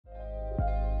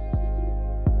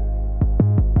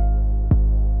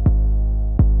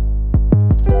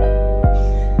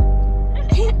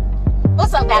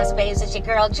Bazzle Babes, it's your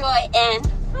girl Joy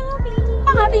and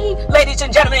Bobby. Ladies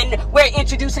and gentlemen, we're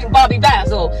introducing Bobby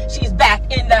Bazzle. She's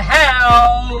back in the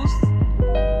house.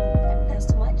 That's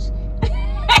too much.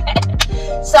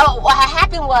 So what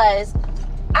happened was,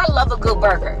 I love a good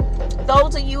burger.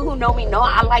 Those of you who know me know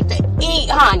I like to eat,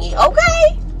 honey,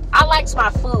 okay? I like my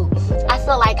food. I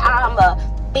feel like I'm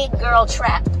a big girl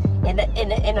trapped in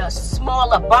a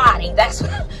smaller body. That's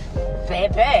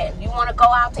baby. You want to go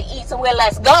out to eat somewhere?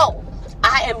 Let's go.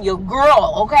 I am your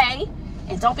girl, okay?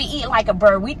 And don't be eating like a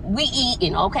bird. We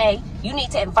eating, okay? You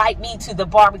need to invite me to the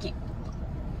barbecue.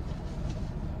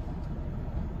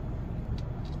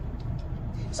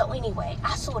 So anyway,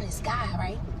 I saw this guy,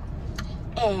 right?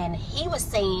 And he was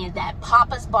saying that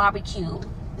Papa's Barbecue.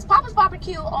 Is Papa's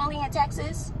Barbecue only in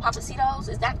Texas? Papacitos?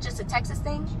 Is that just a Texas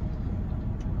thing?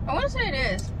 I want to say it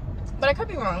is, but I could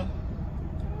be wrong.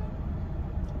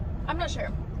 I'm not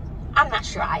sure. I'm not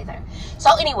sure either.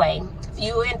 So anyway, if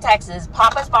you're in Texas,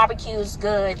 Papa's Barbecue is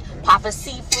good. Papa's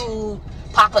Seafood,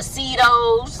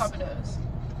 Papacitos. Papados.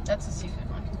 That's a seafood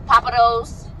one.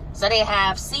 Papados. So they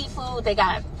have seafood, they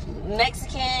got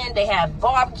Mexican, they have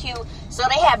barbecue. So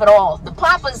they have it all. The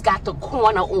Papa's got the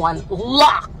corner on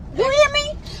lock. You hear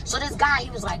me? So this guy, he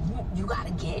was like, you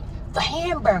gotta get the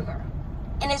hamburger.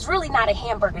 And it's really not a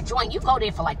hamburger joint. You go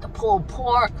there for like the pulled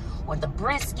pork or the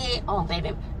brisket. Oh,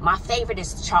 baby, my favorite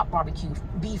is the chopped barbecue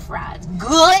beef fries.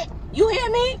 Good. You hear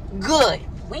me? Good.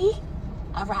 We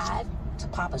arrived to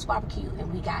Papa's Barbecue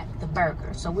and we got the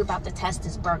burger. So we're about to test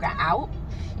this burger out.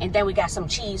 And then we got some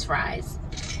cheese fries.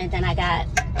 And then I got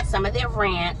some of their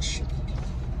ranch.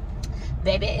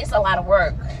 Baby, it's a lot of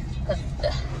work.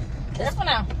 This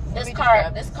car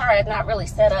is not really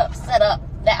set up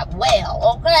that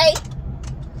well, okay?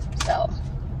 So,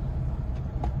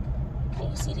 can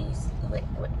you see these? Wait.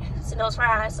 See those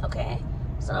fries? Okay.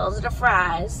 So those are the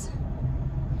fries.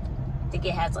 I think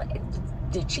it has like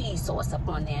the cheese sauce up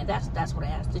on there. That's what it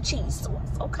has. The cheese sauce.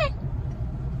 Okay.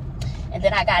 And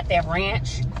then I got their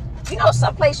ranch. You know,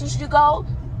 some places you go,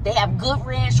 they have good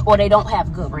ranch or they don't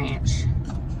have good ranch.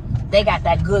 They got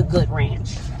that good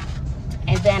ranch.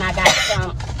 And then I got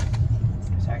some.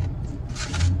 Sorry.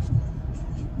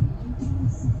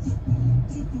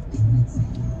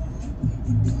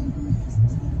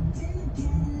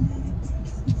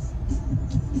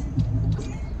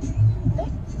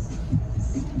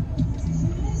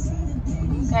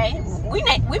 Okay,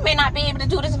 we may not be able to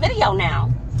do this video now.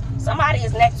 Somebody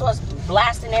is next to us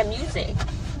blasting their music.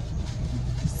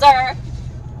 Sir.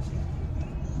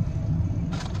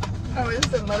 Oh, this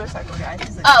is a motorcycle guy.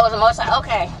 Oh, it was a motorcycle.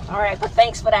 Okay, all right. But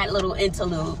thanks for that little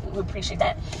interlude. We appreciate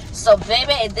that. So,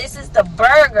 baby, this is the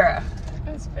burger.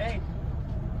 That's big.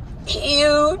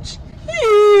 Huge.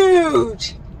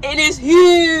 It is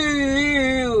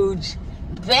huge.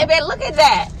 Baby, look at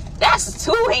that. That's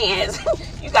 2 hands.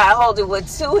 You gotta hold it with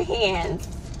 2 hands.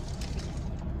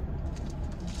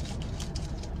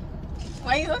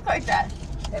 Why you look like that?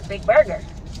 That big burger.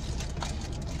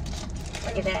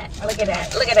 Look at that. Look at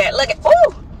that. Look at that. Look at.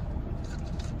 Ooh.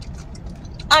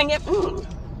 Onion.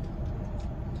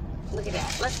 Look at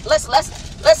that. Let's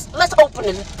open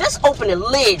it. Let's open the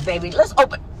lid, baby. Let's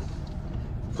open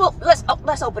the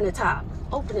top.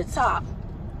 Open the top.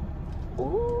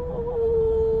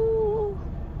 Ooh.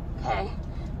 Okay.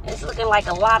 It's looking like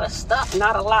a lot of stuff,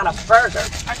 not a lot of burger.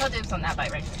 I got dibs on that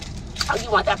bite right there. Oh,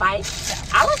 you want that bite? Yeah.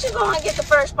 I'll let you go on and get the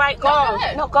first bite. Go on.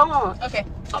 No, go on. Okay.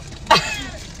 Oh.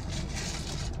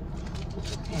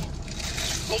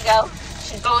 Here you go.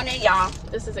 She's going in, y'all.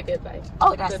 This is a good bite.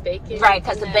 Oh, that's the bacon. Right,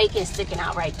 because the bacon's sticking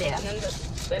out right there. And then this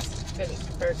good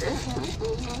burger.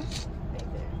 Right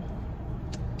there.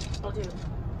 I'll do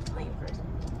plain first.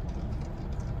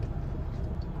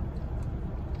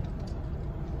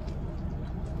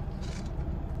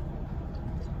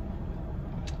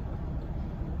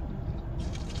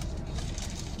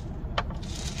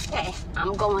 Okay,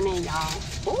 I'm going in, y'all.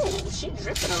 Ooh, she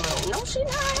dripping a little. No, she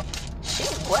not. She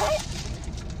wet.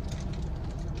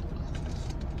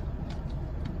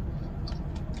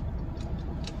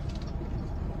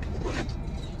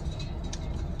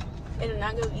 It did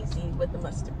not go easy with the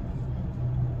mustard.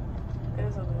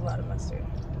 There's a lot of mustard.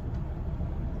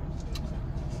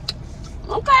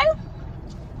 Okay.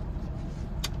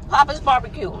 Papa's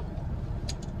Barbecue.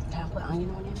 Can I put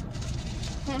onion on here?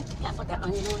 Can I put that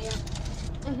onion on here?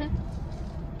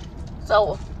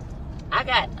 So, I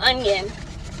got onion.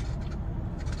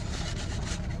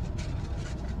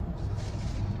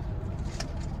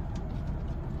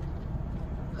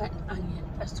 Put onion.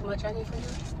 That's too much onion for you?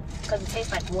 Because it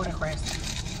tastes like watercress.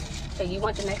 Okay, you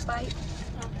want the next bite?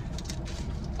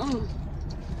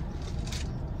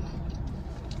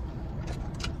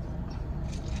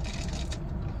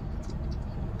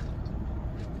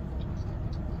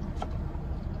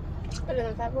 Better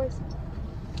than Fat Boys.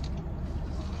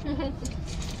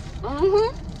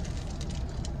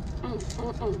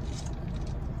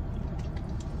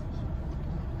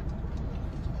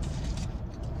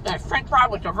 That French fry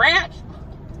with the ranch.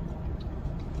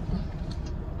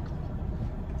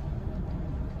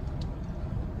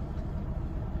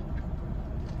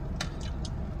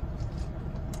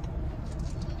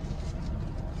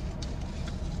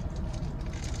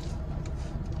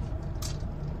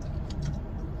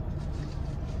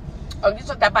 Oh, you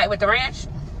took that bite with the ranch?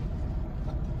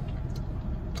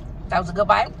 That was a good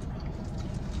bite?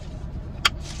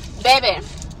 Baby,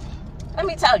 let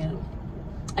me tell you,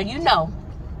 and you know,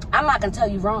 I'm not going to tell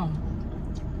you wrong.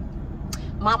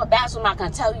 Mama Bazzle not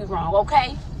going to tell you wrong,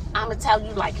 okay? I'm going to tell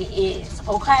you like it is,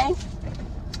 okay?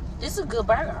 This is a good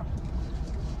burger.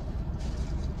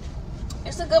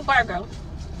 It's a good burger.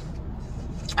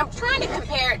 I'm trying to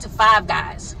compare it to Five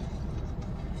Guys.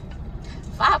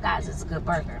 Five Guys is a good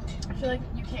burger. I feel like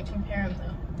you can't compare them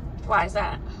though. Why is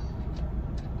that?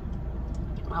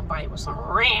 My bite with some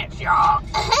ranch, y'all.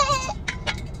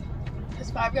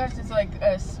 Because Five Guys is like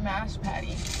a smash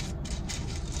patty.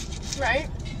 Right?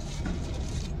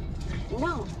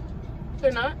 No.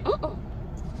 They're not?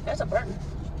 That's a burger.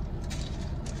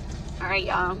 Alright,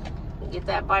 y'all. Get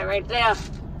that bite right there.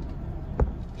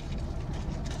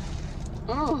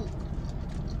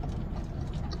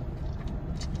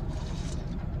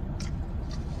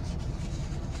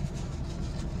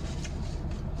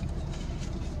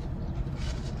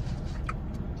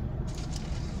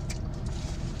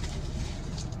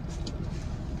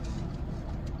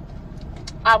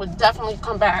 I would definitely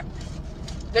come back,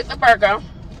 get the burger,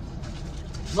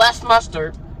 less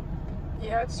mustard.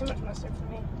 Yeah, it's too much mustard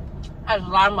for me. Has a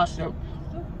lot of mustard.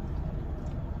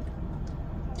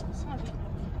 It's not eating.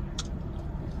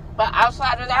 But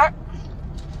outside of that,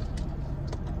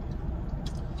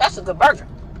 that's a good burger.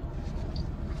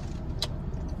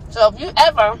 So if you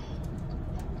ever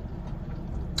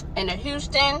in the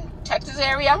Houston, Texas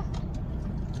area,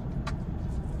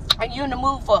 and you in the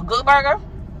mood for a good burger,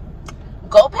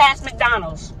 go past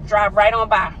McDonald's, drive right on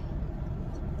by,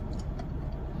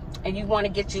 and you want to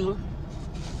get you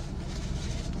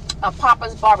a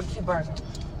Papa's barbecue burger.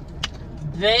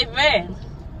 Baby,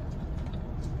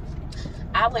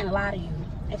 I wouldn't lie to you.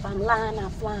 If I'm lying, I'm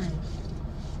flying.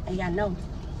 And y'all know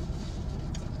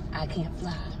I can't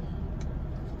fly.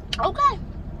 Okay.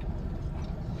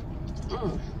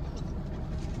 No.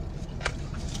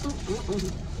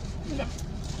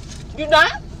 You done?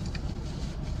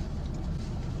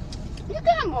 You can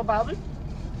have more, Bobby.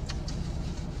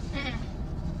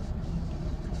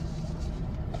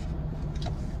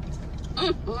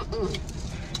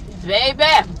 Baby.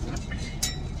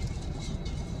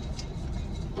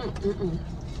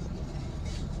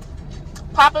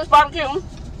 Papa's barbecue.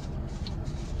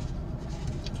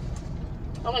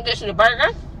 In addition to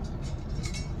burger.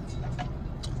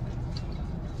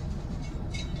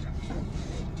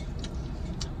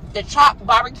 The chopped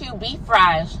barbecue beef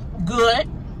fries. Good.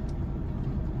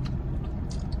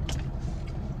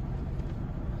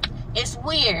 It's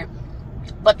weird,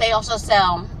 but they also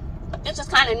sell, this is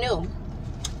kind of new,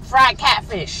 fried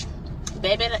catfish.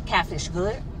 Baby, that catfish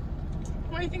good.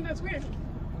 Why do you think that's weird?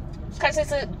 Because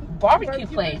it's a barbecue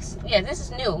place. Yeah, this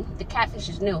is new. The catfish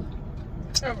is new.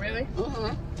 Oh, really?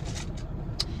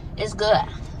 It's good.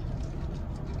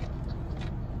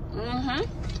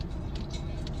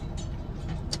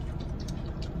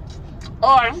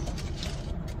 Or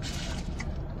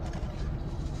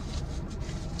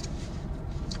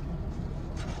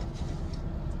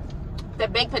the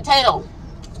baked potato,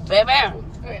 baby. Oh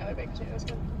yeah, the baked potato is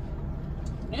good.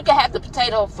 You can have the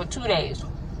potato for 2 days.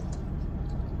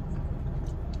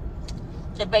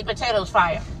 The baked potato is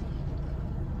fire.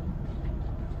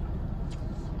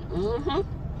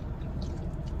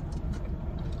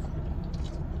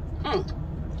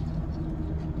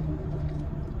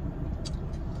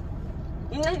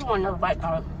 You know you want another bite,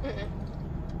 Carla.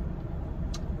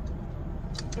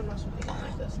 I'm not supposed to eat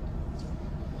like this.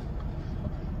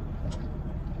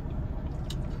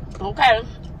 Okay.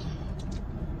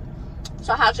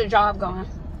 So how's your job going?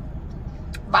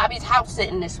 Bobby's house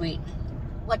sitting this week.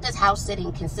 What does house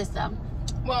sitting consist of?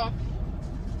 Well,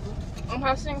 I'm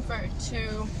hosting for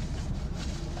 2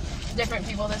 different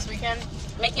people this weekend.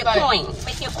 Make your coin.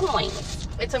 Make your coin.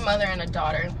 It's a mother and a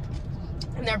daughter.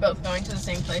 And they're both going to the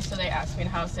same place, so they asked me to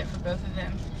house sit for both of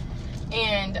them.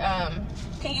 And,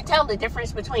 can you tell the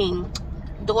difference between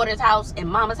daughter's house and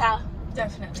mama's house?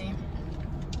 Definitely.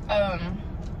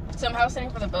 So I'm house sitting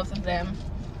for the both of them.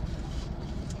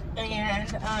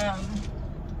 And,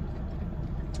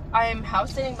 I'm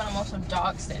house sitting, but I'm also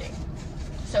dog sitting.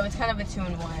 So it's kind of a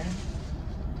 2-in-1.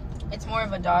 It's more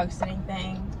of a dog sitting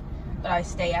thing, but I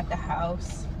stay at the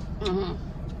house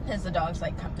because the dogs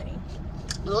like company.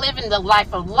 Living the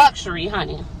life of luxury,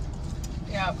 honey.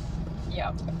 Yep.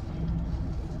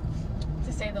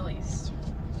 To say the least.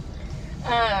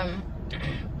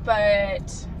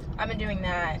 But I've been doing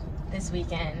that this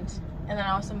weekend, and then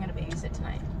also I'm gonna babysit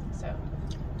tonight. So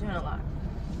doing a lot.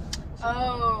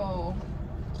 Oh,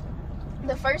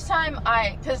 the first time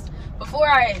because before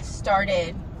I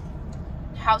started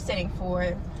house sitting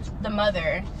for the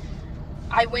mother,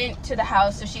 I went to the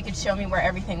house so she could show me where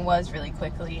everything was really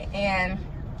quickly. And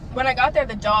when I got there,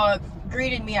 the dog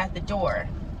greeted me at the door,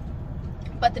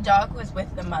 but the dog was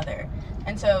with the mother.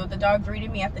 And so the dog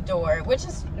greeted me at the door, which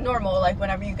is normal. Like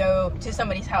whenever you go to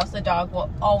somebody's house, the dog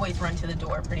will always run to the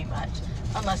door pretty much,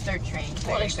 unless they're trained.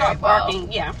 Well, they start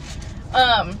barking, yeah.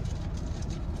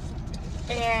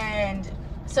 And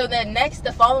so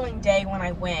the following day when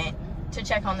I went to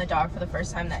check on the dog for the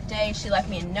first time that day, she left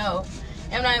me a note.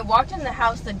 And when I walked in the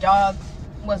house, the dog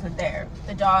wasn't there.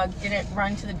 The dog didn't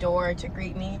run to the door to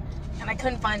greet me, and I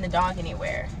couldn't find the dog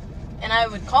anywhere. And I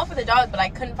would call for the dog, but I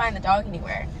couldn't find the dog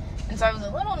anywhere. And so I was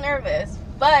a little nervous,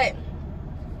 but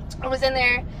I was in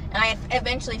there, and I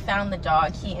eventually found the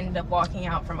dog. He ended up walking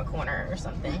out from a corner or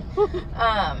something.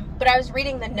 But I was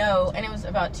reading the note, and it was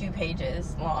about 2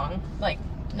 pages long. Like,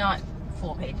 not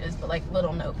full pages, but like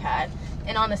little notepad.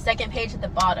 And on the second page at the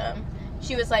bottom,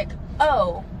 she was like,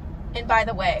 oh, and by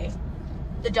the way,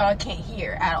 the dog can't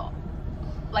hear at all.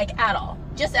 Like, at all.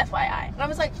 Just FYI. And I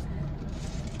was like,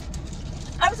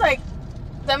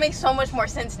 that makes so much more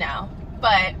sense now.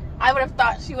 But I would have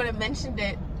thought she would have mentioned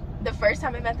it the first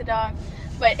time I met the dog.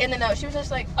 But in the note, she was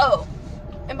just like, oh,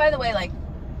 and by the way, like,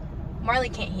 Marley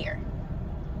can't hear.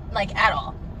 Like, at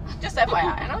all. Just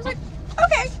FYI. And I was like,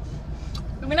 okay.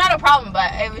 I mean, not a problem,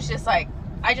 but it was just like,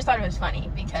 I just thought it was funny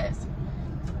because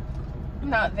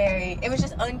it was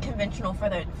just unconventional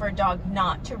for a dog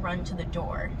not to run to the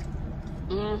door.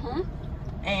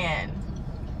 And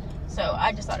so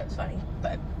I just thought it was funny,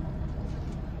 but.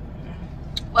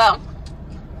 Well,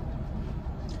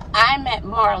 I met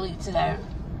Marley today.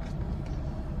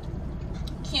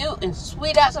 Cute and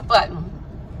sweet as a button.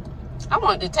 I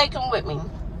wanted to take him with me.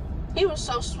 He was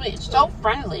so sweet, so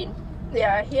friendly.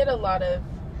 Yeah, he had a lot of,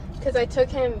 because I took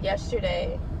him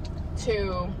yesterday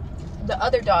to the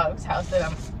other dog's house that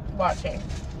I'm watching.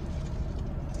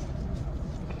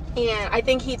 And I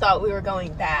think he thought we were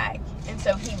going back. And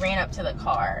so he ran up to the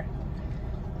car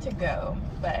to go.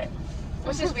 But,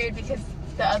 which is weird because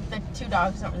the 2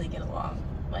 dogs don't really get along.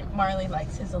 Like, Marley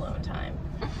likes his alone time.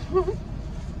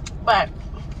 But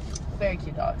very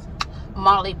cute dogs.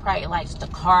 Marley probably likes the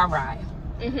car ride.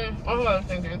 That's what I was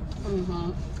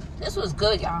thinking. This was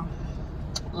good, y'all.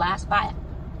 Last bite.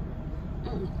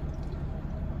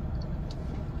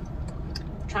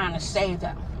 Trying to save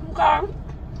them. Okay.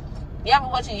 You ever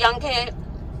watch a young kid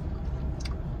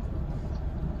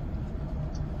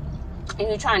and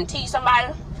you're trying to teach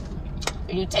somebody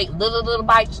and you take little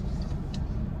bites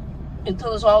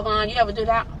until it's all gone? You ever do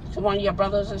that to one of your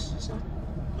brothers or sisters?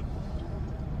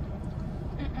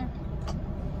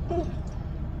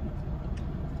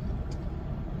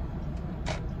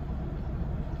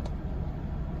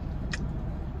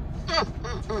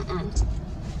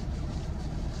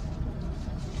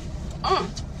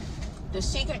 The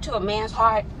secret to a man's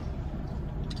heart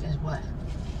is what?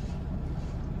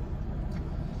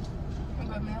 A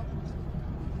good meal.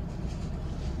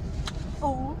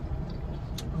 Food.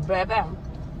 Baby.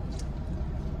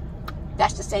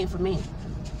 That's the same for me.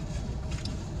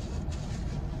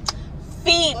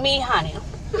 Feed me, honey.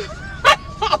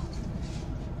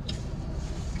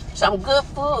 Some good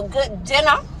food, good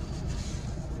dinner.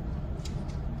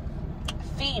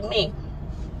 Feed me.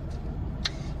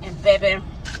 And baby,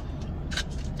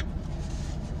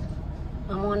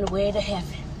 I'm on the way to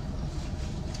heaven.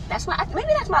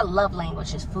 Maybe that's my love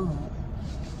language, is food.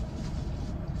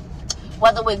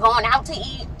 Whether we're going out to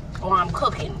eat or I'm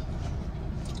cooking,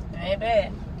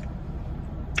 baby,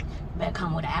 better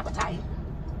come with an appetite.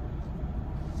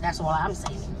 That's all I'm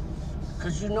saying.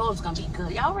 Because you know it's going to be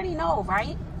good. Y'all already know,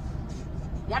 right?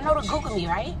 Y'all know to Google me,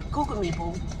 right? Google me,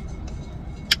 boo.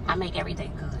 I make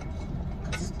everything good.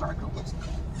 Because this burger was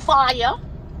fire.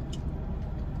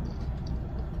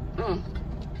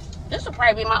 This will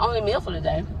probably be my only meal for the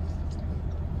day.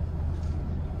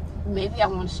 Maybe I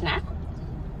want a snack.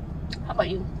 How about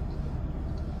you?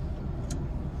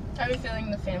 I have a feeling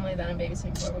the family that I'm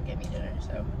babysitting for will get me dinner,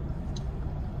 so.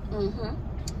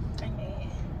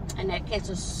 And their kids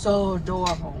are so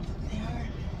adorable. They are.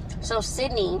 So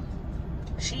Sydney,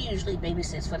 she usually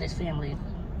babysits for this family.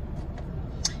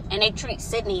 And they treat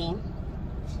Sydney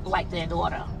like their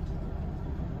daughter.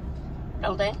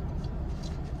 Don't they?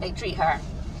 They treat her.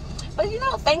 But you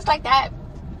know, things like that,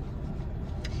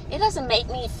 it doesn't make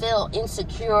me feel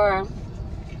insecure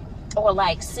or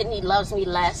like Sydney loves me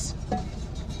less.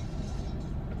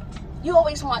 You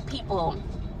always want people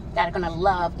that are going to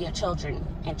love your children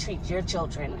and treat your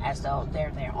children as though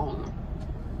they're their own.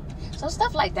 So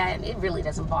stuff like that, it really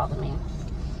doesn't bother me.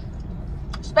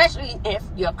 Especially if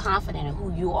you're confident in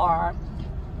who you are,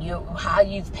 how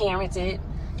you've parented,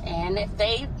 and if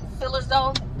they feel as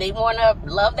though they want to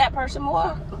love that person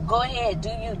more, go ahead, do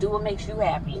you, do what makes you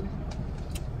happy.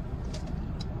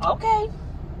 Okay,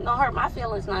 don't hurt my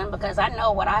feelings none, because I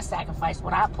know what I sacrificed,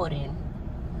 what I put in.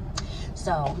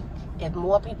 So if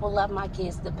more people love my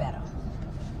kids, the better.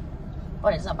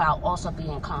 But it's about also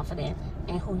being confident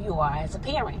in who you are as a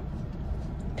parent.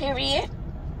 Period.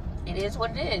 It is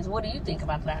what it is. What do you think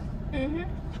about that?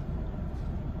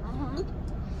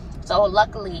 So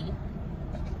luckily,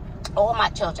 all my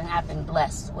children have been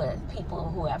blessed with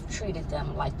people who have treated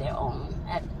them like their own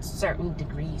at certain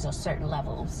degrees or certain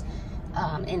levels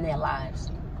in their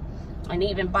lives. And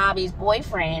even Bobby's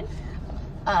boyfriend,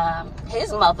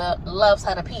 his mother loves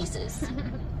her to pieces.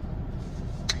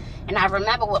 And I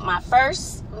remember with my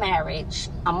first marriage,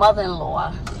 a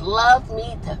mother-in-law loved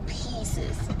me to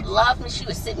pieces. Loved me. She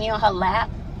would sit me on her lap.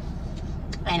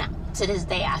 And to this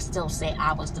day, I still say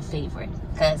I was the favorite,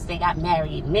 because they got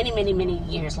married many, many, many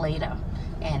years later,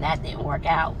 and that didn't work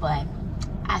out. But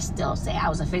I still say I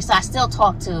was the favorite. So I still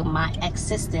talk to my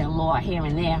ex-sister-in-law here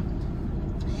and there.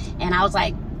 And I was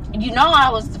like,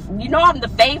 I'm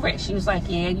the favorite. She was like,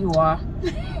 yeah, you are.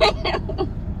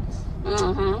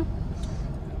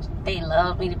 They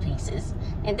love me to pieces.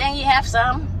 And then you have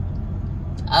some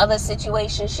other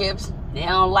situationships, they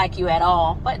don't like you at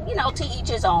all. But, you know, to each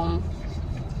his own.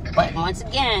 But once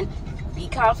again, be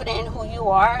confident in who you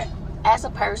are as a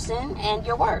person and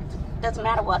your worth. Doesn't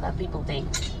matter what other people think.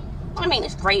 I mean,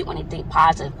 it's great when they think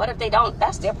positive, but if they don't,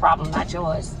 that's their problem, not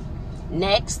yours.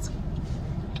 Next.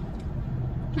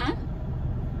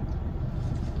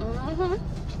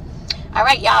 All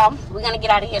right, y'all, we're gonna get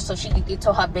out of here so she can get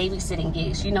to her babysitting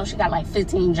gigs. You know, she got like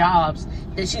 15 jobs.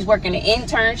 Then she's working an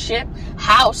internship,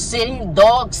 house sitting,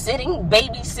 dog sitting,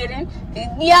 babysitting.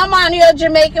 Yeah, I'm on here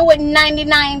Jamaica with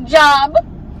 99 job.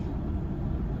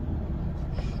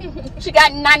 She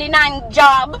got 99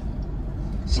 job.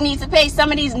 She needs to pay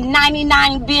some of these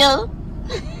 99 bills.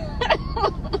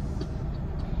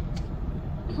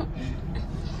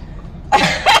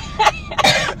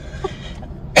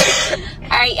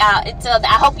 Alright, y'all,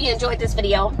 I hope you enjoyed this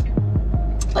video.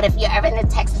 But if you're ever in the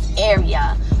Texas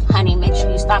area, honey, make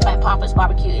sure you stop at Papa's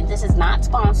Barbecue. And this is not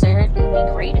sponsored. It'd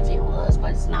be great if it was,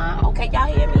 but it's not. Okay, y'all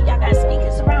hear me? Y'all got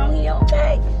speakers around here,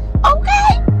 okay? Okay.